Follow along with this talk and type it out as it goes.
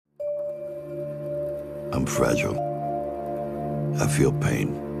I'm fragile. I feel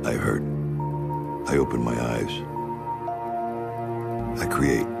pain. I hurt. I open my eyes. I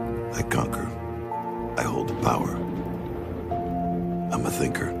create. I conquer. I hold the power. I'm a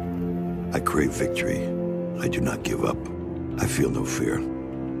thinker. I crave victory. I do not give up. I feel no fear.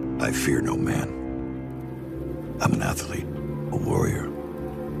 I fear no man. I'm an athlete, a warrior,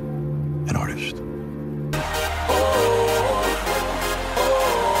 an artist.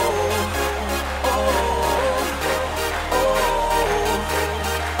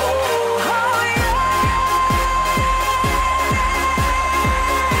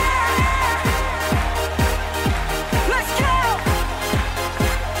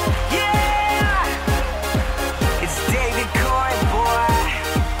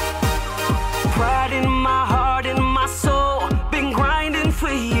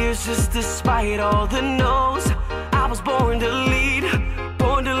 Despite all the no's, I was born to lead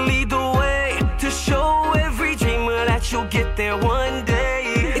the way, to show every dreamer that you'll get there one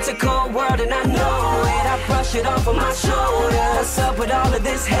day. It's a cold world and I know it, I brush it off of my shoulders. What's up with all of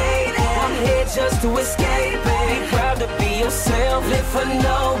this hate? I'm here just to escape it. Be proud to be yourself, live for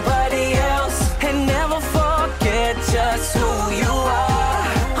nobody else, and never forget just who you are.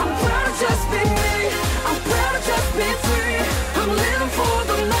 I'm proud to just be me, I'm proud to just be free. I'm living for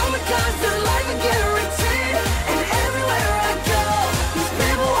the moment, cause the life is guaranteed. And everywhere I go, these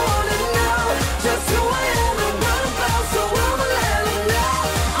people wanna know just who I am and what I'm about, so I'ma let them know.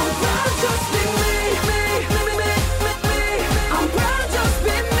 I'm proud to just be me, me, me, me, me, me. I'm proud to just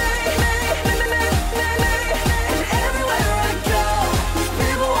be me, me, me, me, me, me, me. And everywhere I go, these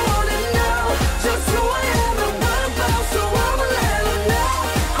people wanna know just who I am and what I'm about, so I'ma let them know.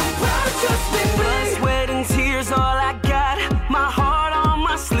 I'm proud to just be me. Blood, sweat, and tears, all I got. My heart on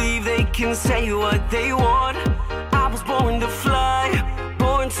my sleeve, they can say what they want. I was born to fly,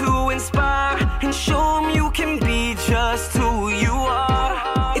 born to inspire, and show them you can be just who you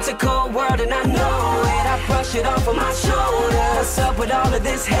are. It's a cold world and I know it, I brush it off of my shoulders. What's up with all of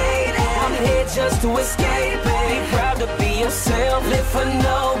this hate? I'm here just to escape it. Be proud to be yourself, live for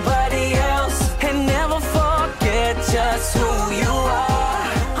nobody